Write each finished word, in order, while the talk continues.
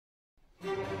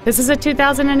This is a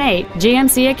 2008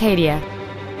 GMC ACADIA.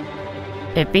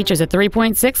 It features a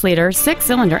 3.6-liter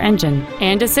 6-cylinder engine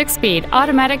and a 6-speed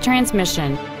automatic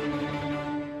transmission.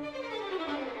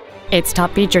 Its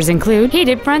top features include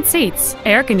heated front seats,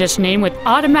 air conditioning with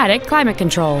automatic climate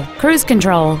control, cruise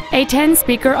control, a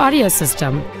 10-speaker audio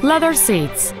system, leather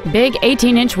seats, big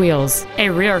 18-inch wheels, a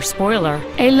rear spoiler,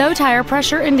 a low tire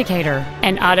pressure indicator,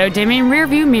 an auto-dimming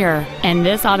rearview mirror, and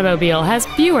this automobile has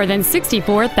fewer than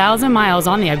 64,000 miles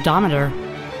on the odometer.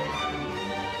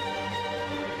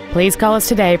 Please call us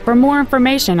today for more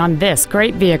information on this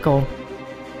great vehicle.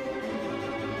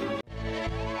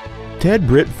 Ted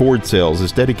Britt Ford Sales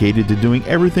is dedicated to doing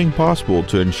everything possible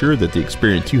to ensure that the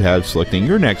experience you have selecting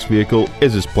your next vehicle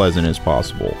is as pleasant as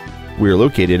possible. We are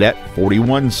located at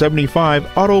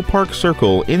 4175 Auto Park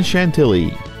Circle in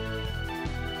Chantilly.